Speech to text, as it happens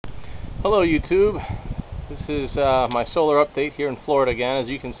Hello YouTube, this is my solar update here in Florida again. As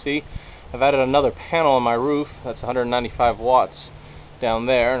you can see, I've added another panel on my roof. That's 195 watts down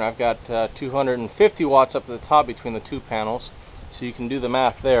there, and I've got 250 watts up at the top between the two panels, so you can do the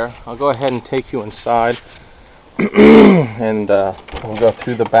math there. I'll go ahead and take you inside and we'll go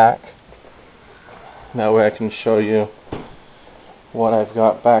through the back. That way I can show you what I've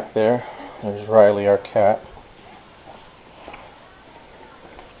got back there. There's Riley, our cat.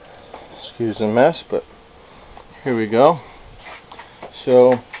 Excuse the mess, but here we go.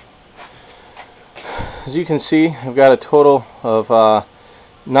 So as you can see, I've got a total of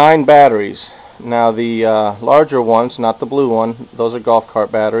 9 batteries. Now the larger ones, not the blue one, those are golf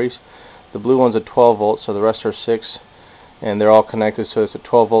cart batteries. The blue one's a 12 volts, so the rest are 6, and they're all connected, so it's a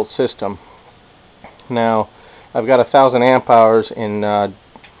 12 volt system. Now I've got 1,000 amp hours in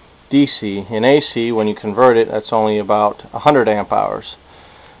DC. In AC, when you convert it, that's only about 100 amp hours.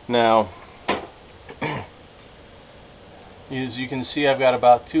 Now, as you can see, I've got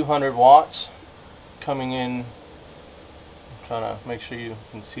about 200 watts coming in. I'm trying to make sure you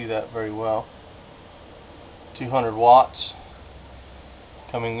can see that very well. 200 watts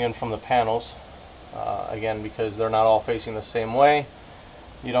coming in from the panels. Again, because they're not all facing the same way,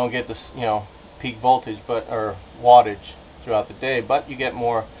 you don't get this, peak voltage, or wattage throughout the day. But you get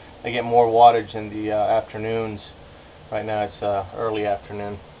more. I get more wattage in the afternoons. Right now it's early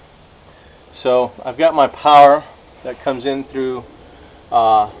afternoon. So I've got my power that comes in through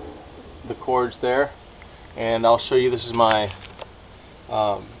the cords there, and I'll show you. This is my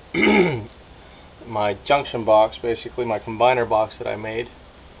my junction box, basically my combiner box that I made.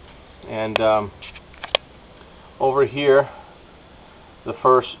 And over here, the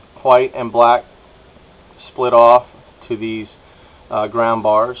first white and black split off to these ground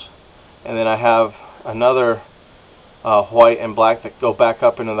bars, and then I have another white and black that go back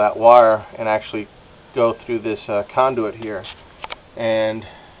up into that wire and actually go through this conduit here. And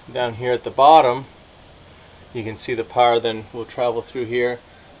down here at the bottom, you can see the power then will travel through here,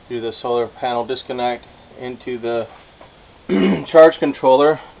 through the solar panel disconnect, into the charge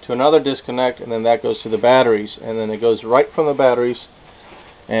controller, to another disconnect, and then that goes to the batteries, and then it goes right from the batteries.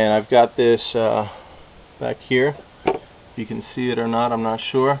 And I've got this back here. If you can see it or not, I'm not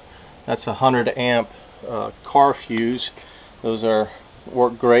sure. That's a 100 amp car fuse. Those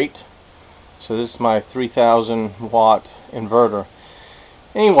work great. So this is my 3,000 watt inverter.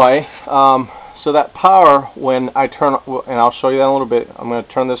 Anyway, so that power, when I turn, and I'll show you that in a little bit. I'm going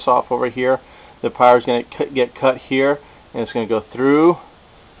to turn this off over here. The power is going to get cut here, and it's going to go through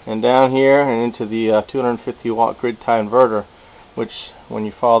and down here and into the 250 watt grid tie inverter, which, when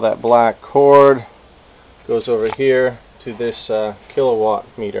you follow that black cord, goes over here to this kilowatt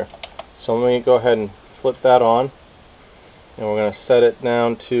meter. So let me go ahead and flip that on, and we're going to set it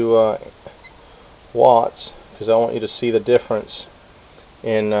down to watts, because I want you to see the difference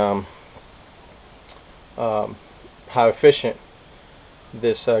in how efficient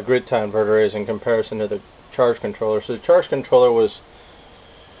this grid tie inverter is in comparison to the charge controller. So the charge controller was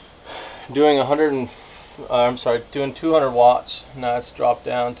doing 200 watts. Now it's dropped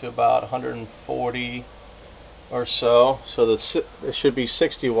down to about 140 or so. So there should be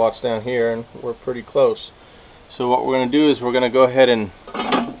 60 watts down here, and we're pretty close. So what we're going to do is we're going to go ahead and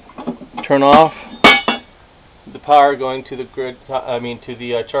turn off the power going to the grid. To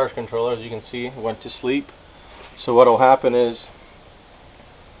the charge controller. As you can see, it went to sleep. So what will happen is,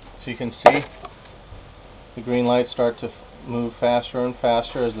 as you can see, the green lights start to move faster and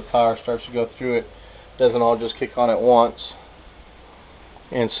faster as the power starts to go through it. It doesn't all just kick on at once.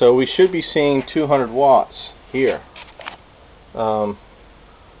 And so we should be seeing 200 watts here. And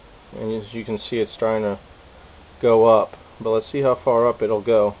as you can see, it's starting to go up. But let's see how far up it'll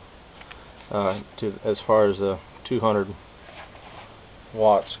go as far as the 200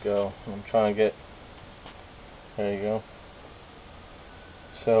 watts go. I'm trying to get, there you go.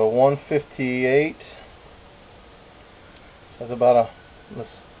 So 158. That's about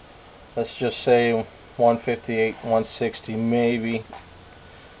let's just say 158, 160 maybe,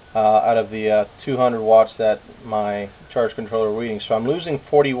 out of the 200 watts that my charge controller reading. So I'm losing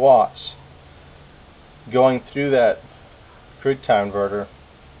 40 watts going through that grid tie inverter,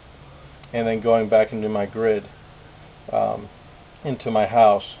 and then going back into my grid, into my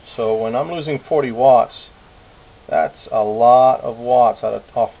house. So when I'm losing 40 watts, that's a lot of watts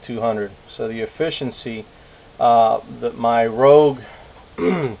off 200. So the efficiency, my rogue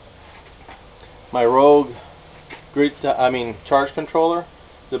charge controller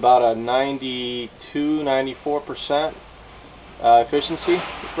is about a 92-94% efficiency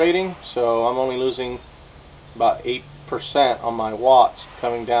rating. So I'm only losing about 8% 100% on my watts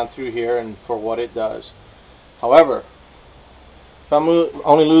coming down through here and for what it does. However, if I'm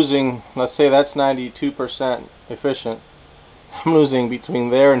only losing, let's say that's 92% efficient, I'm losing between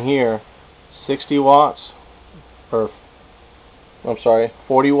there and here 60 watts, or I'm sorry,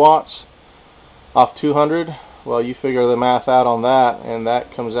 40 watts off 200. Well, you figure the math out on that, and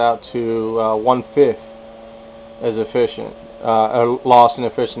that comes out to 1/5 as efficient, a loss in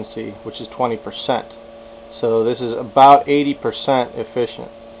efficiency, which is 20%. So this is about 80% efficient.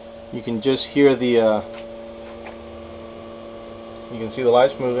 You can just hear the, you can see the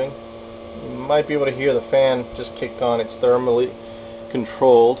lights moving. You might be able to hear the fan just kick on. It's thermally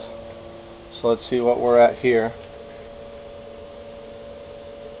controlled. So let's see what we're at here.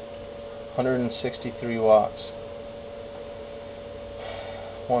 163 watts.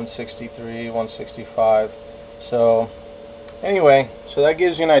 163, 165. So anyway, so that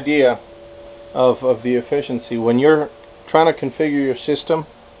gives you an idea of the efficiency. When you're trying to configure your system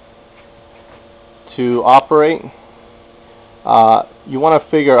to operate, you want to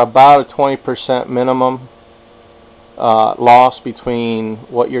figure about a 20% minimum loss between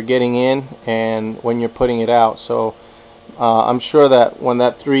what you're getting in and when you're putting it out. So I'm sure that when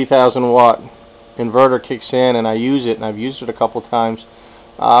that 3,000 watt inverter kicks in and I use it, and I've used it a couple times,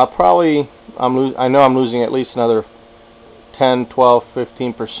 probably I know I'm losing at least another 10, 12,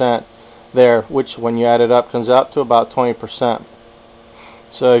 15% there, which when you add it up comes out to about 20%.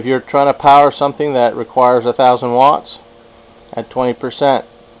 So if you're trying to power something that requires 1,000 watts at 20%,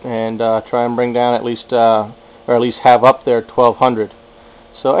 and try and bring down at least, or at least have up there 1,200.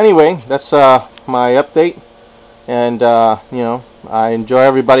 So anyway, that's my update, and you know, I enjoy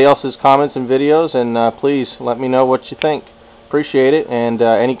everybody else's comments and videos, and please let me know what you think. Appreciate it, and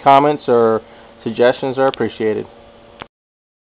any comments or suggestions are appreciated.